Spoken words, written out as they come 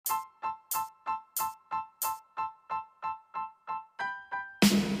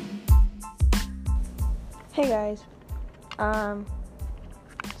Hey guys,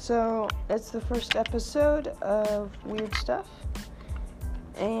 so it's the first episode of Weird Stuff,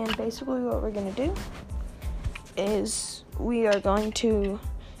 and basically what we're gonna do is we are going to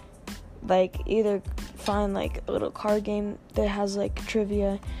either find a little card game that has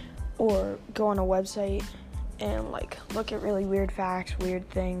trivia, or go on a website and look at really weird facts, weird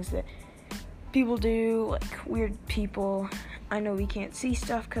things that people do, weird people. I know we can't see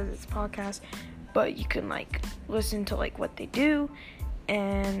stuff because it's a podcast, but you can listen to what they do,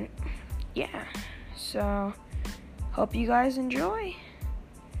 and yeah, so hope you guys enjoy,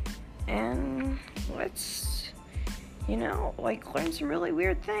 and let's learn some really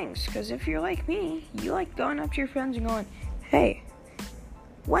weird things, because if you're like me, you like going up to your friends and going, hey,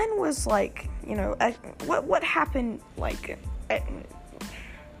 when was what happened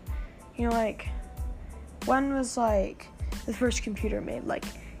when was the first computer made?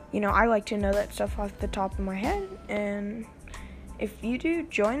 I like to know that stuff off the top of my head, and if you do,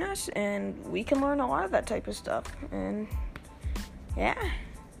 join us, and we can learn a lot of that type of stuff, and yeah.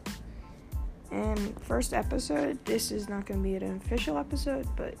 And first episode, this is not going to be an official episode,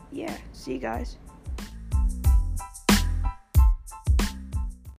 but yeah, see you guys.